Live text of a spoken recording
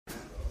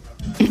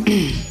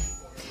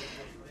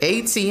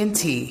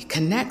AT&T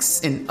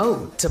connects an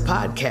ode to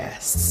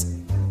podcasts.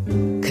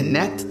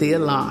 Connect the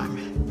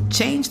alarm.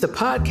 Change the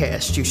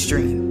podcast you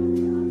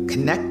stream.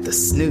 Connect the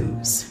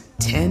snooze.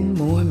 10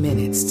 more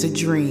minutes to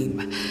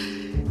dream.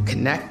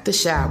 Connect the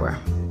shower.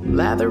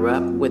 Lather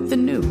up with the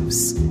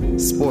news.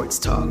 Sports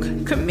talk,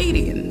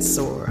 comedians,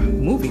 or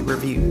movie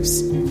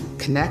reviews.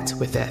 Connect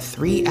with that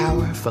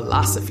 3-hour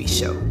philosophy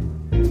show.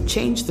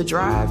 Change the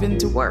drive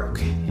into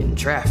work in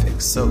traffic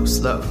so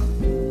slow.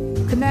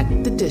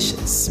 Connect the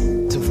dishes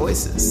to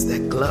voices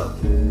that glow.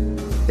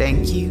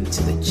 Thank you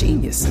to the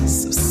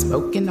geniuses of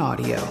spoken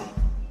audio.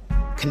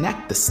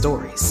 Connect the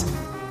stories.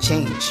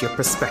 Change your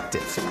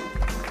perspective.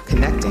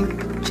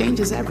 Connecting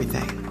changes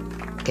everything.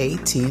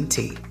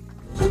 AT&T.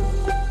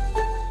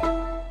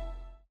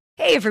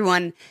 Hey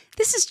everyone,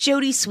 this is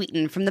Jodie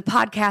Sweetin from the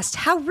podcast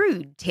How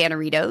Rude,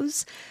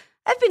 Tanneritos.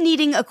 I've been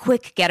needing a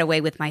quick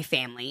getaway with my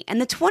family, and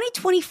the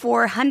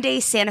 2024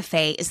 Hyundai Santa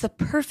Fe is the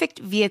perfect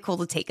vehicle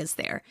to take us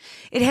there.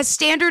 It has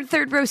standard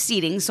third-row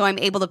seating, so I'm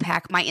able to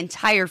pack my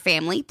entire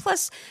family,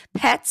 plus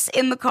pets,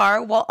 in the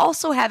car, while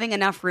also having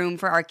enough room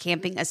for our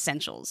camping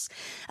essentials.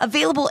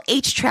 Available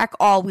H-Track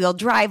all-wheel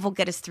drive will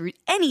get us through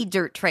any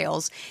dirt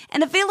trails,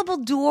 and available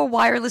dual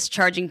wireless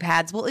charging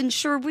pads will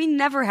ensure we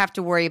never have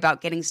to worry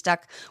about getting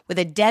stuck with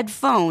a dead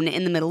phone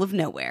in the middle of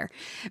nowhere.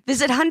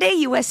 Visit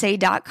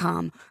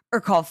HyundaiUSA.com or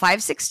call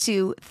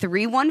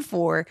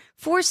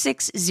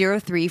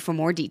 562-314-4603 for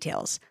more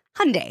details.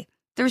 Hyundai,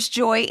 there's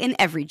joy in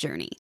every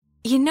journey.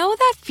 You know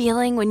that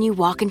feeling when you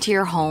walk into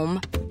your home,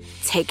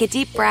 take a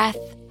deep breath,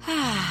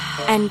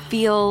 and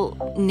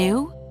feel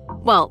new?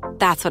 Well,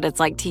 that's what it's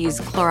like to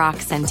use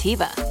Clorox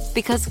Scentiva.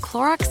 Because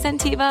Clorox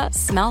Scentiva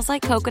smells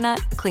like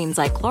coconut, cleans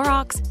like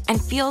Clorox, and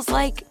feels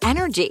like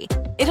energy.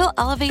 It'll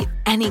elevate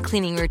any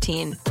cleaning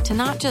routine to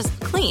not just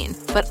clean,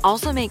 but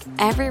also make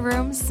every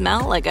room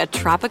smell like a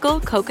tropical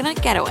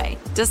coconut getaway.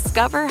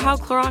 Discover how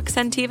Clorox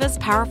Scentiva's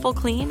powerful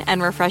clean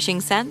and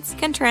refreshing scents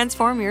can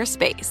transform your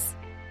space.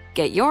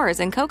 Get yours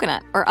in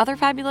coconut or other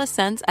fabulous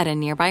scents at a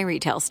nearby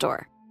retail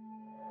store.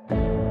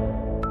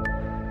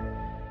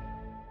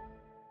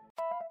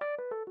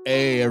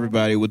 Hey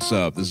everybody, what's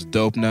up? This is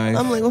Dope Knife.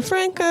 I'm Lingua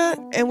Franca,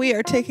 and we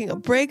are taking a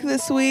break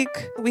this week.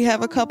 We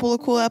have a couple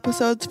of cool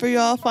episodes for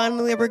y'all.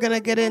 Finally, we're going to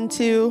get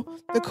into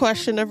the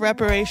question of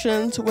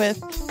reparations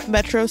with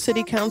Metro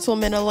City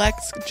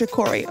Councilman-elect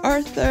Jacory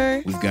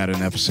Arthur. We've got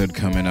an episode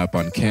coming up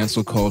on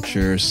cancel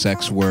culture,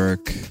 sex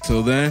work.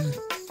 Till then,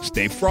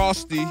 stay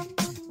frosty.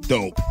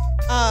 Dope.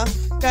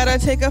 Gotta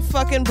take a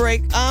fucking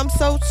break. I'm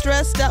so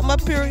stressed out, my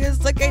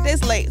period's like 8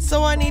 days late,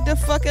 so I need to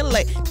fucking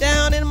lay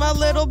down in my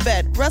little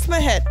bed, rest my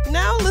head.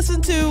 Now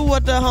listen to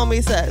what the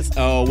homie says.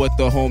 Oh, what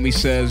the homie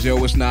says,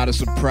 yo, it's not a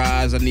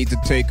surprise. I need to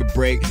take a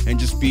break and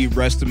just be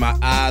resting my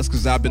eyes,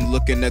 cause I've been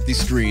looking at these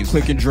screens,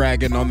 clicking,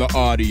 dragging on the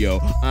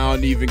audio. I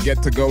don't even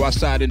get to go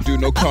outside and do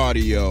no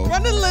cardio.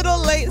 Running a little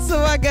late, so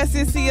I guess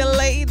you see you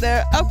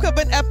later.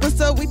 Upcoming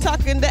episode, we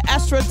talking to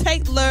Astra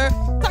Taylor,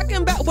 talking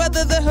about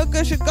whether the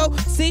hooker should go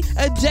see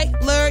a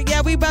jailer.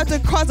 Yeah, we about to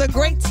cause a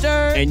great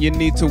stir. And you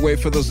need to wait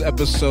for those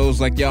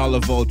episodes like y'all are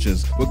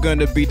vultures. We're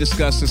gonna be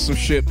discussing some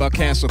shit about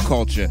cancel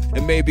culture.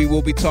 And maybe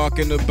we'll be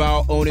talking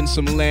about owning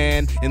some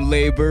land and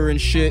labor and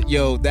shit.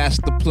 Yo, that's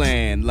the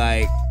plan.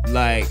 Like,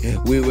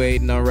 we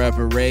waiting on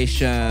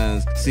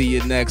reparations. See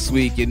you next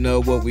week, you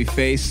know what we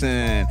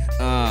facing.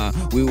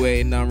 We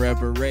waiting on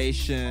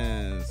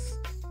reparations.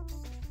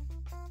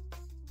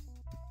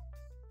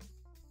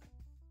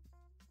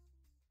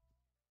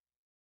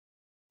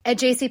 At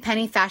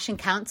JCPenney, fashion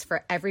counts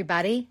for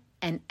everybody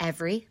and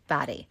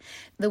everybody.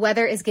 The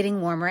weather is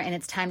getting warmer, and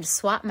it's time to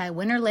swap my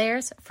winter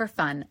layers for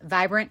fun,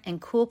 vibrant,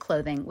 and cool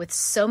clothing. With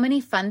so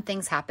many fun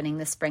things happening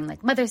this spring,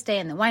 like Mother's Day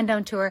and the Wind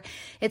Down Tour,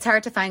 it's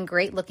hard to find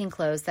great-looking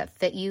clothes that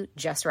fit you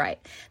just right.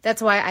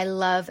 That's why I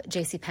love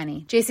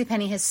JCPenney.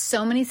 JCPenney has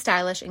so many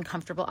stylish and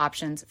comfortable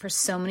options for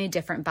so many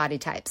different body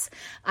types.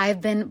 I've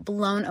been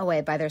blown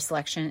away by their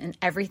selection, and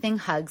everything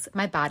hugs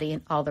my body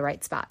in all the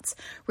right spots.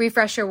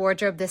 Refresh your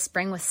wardrobe this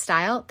spring with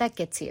style that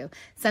gets you.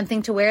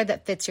 Something to wear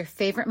that fits your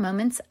favorite moments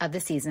of the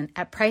season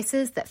at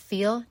prices that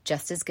feel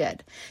just as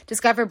good.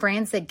 Discover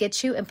brands that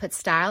get you and put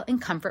style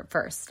and comfort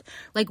first,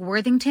 like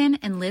Worthington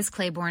and Liz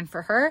Claiborne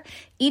for her,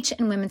 each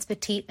in women's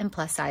petite and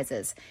plus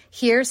sizes.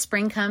 Here,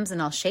 spring comes in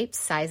all shapes,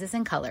 sizes,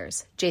 and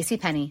colors.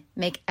 JCPenney,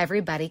 make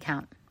everybody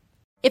count.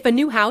 If a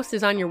new house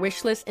is on your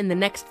wish list in the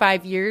next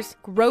 5 years,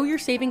 grow your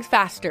savings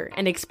faster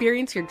and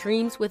experience your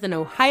dreams with an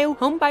Ohio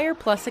Homebuyer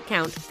Plus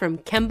account from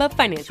Kemba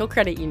Financial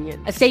Credit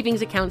Union. A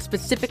savings account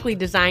specifically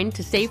designed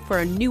to save for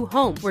a new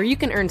home, where you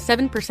can earn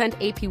 7%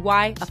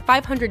 APY,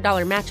 a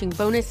 $500 matching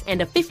bonus,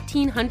 and a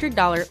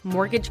 $1,500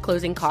 mortgage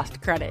closing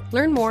cost credit.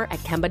 Learn more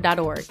at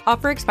Kemba.org.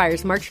 Offer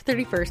expires March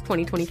 31st,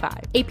 2025.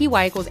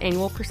 APY equals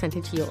annual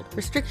percentage yield.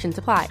 Restrictions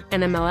apply.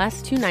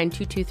 NMLS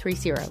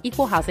 292230.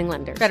 Equal housing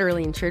lender.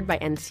 Federally insured by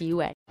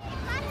NCUA.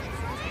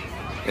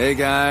 Hey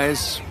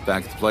guys,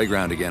 back at the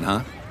playground again,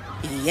 huh?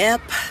 Yep.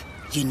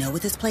 You know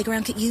what this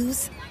playground could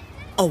use?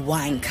 A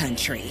wine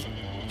country.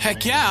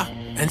 Heck yeah!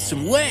 And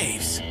some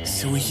waves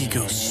so we could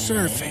go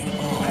surfing.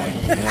 Oh,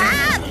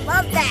 yeah.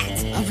 Love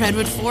that. A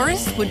redwood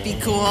forest would be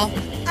cool.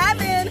 I'm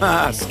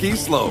in. Ski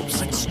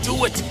slopes. Let's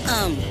do it.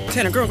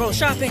 Can a girl go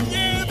shopping?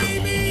 Yeah,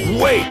 baby.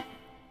 Wait.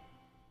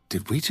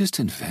 Did we just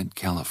invent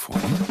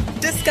California?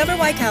 Discover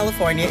why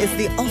California is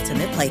the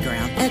ultimate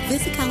playground at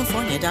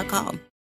visitcalifornia.com.